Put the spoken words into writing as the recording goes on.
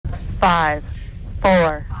5,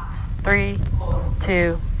 4, 3,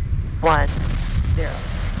 2, 1, 0.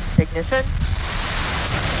 Ignition.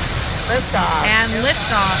 Liftoff. And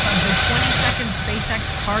liftoff of the 22nd SpaceX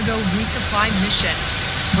cargo resupply mission,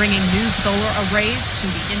 bringing new solar arrays to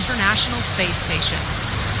the International Space Station.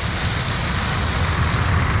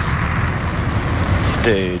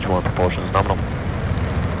 Stage 1 propulsion is nominal.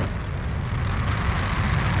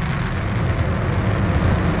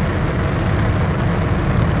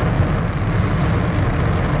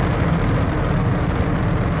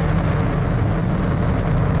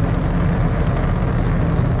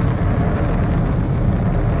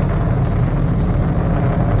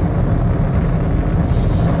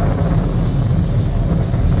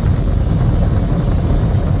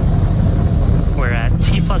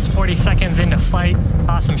 Plus 40 seconds into flight.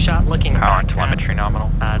 Awesome shot looking Power back and telemetry nominal.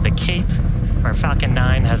 The Cape, where Falcon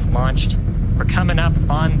 9 has launched. We're coming up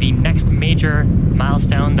on the next major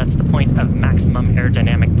milestone. That's the point of maximum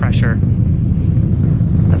aerodynamic pressure.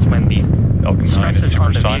 That's when the stresses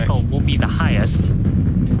on the vehicle will be the highest.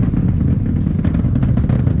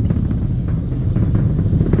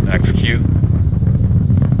 Execute.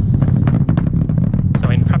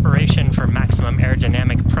 In preparation for maximum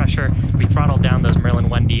aerodynamic pressure, we throttled down those Merlin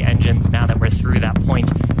 1D engines. Now that we're through that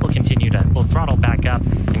point, we'll throttle back up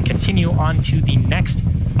and continue on to the next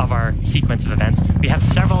of our sequence of events. We have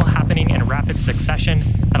several happening in rapid succession.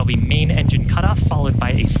 That'll be main engine cutoff, followed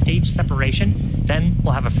by a stage separation. Then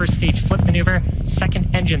we'll have a first stage flip maneuver,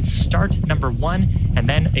 second engine start, number 1, and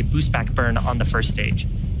then a boost back burn on the first stage.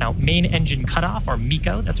 Now, main engine cutoff, or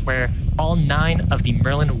MECO, that's where all 9 of the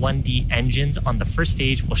Merlin 1D engines on the first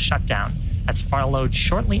stage will shut down. That's followed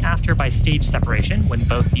shortly after by stage separation, when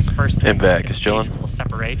both the first and second stages will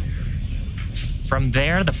separate. From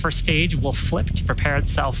there, the first stage will flip to prepare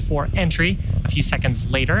itself for entry. A few seconds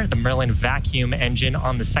later, the Merlin vacuum engine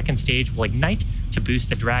on the second stage will ignite to boost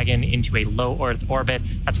the Dragon into a low Earth orbit.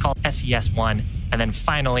 That's called SES-1. And then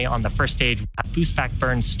finally, on the first stage, a boost back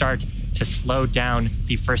burn start to slow down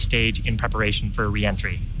the first stage in preparation for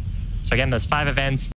re-entry. So again, those 5 events.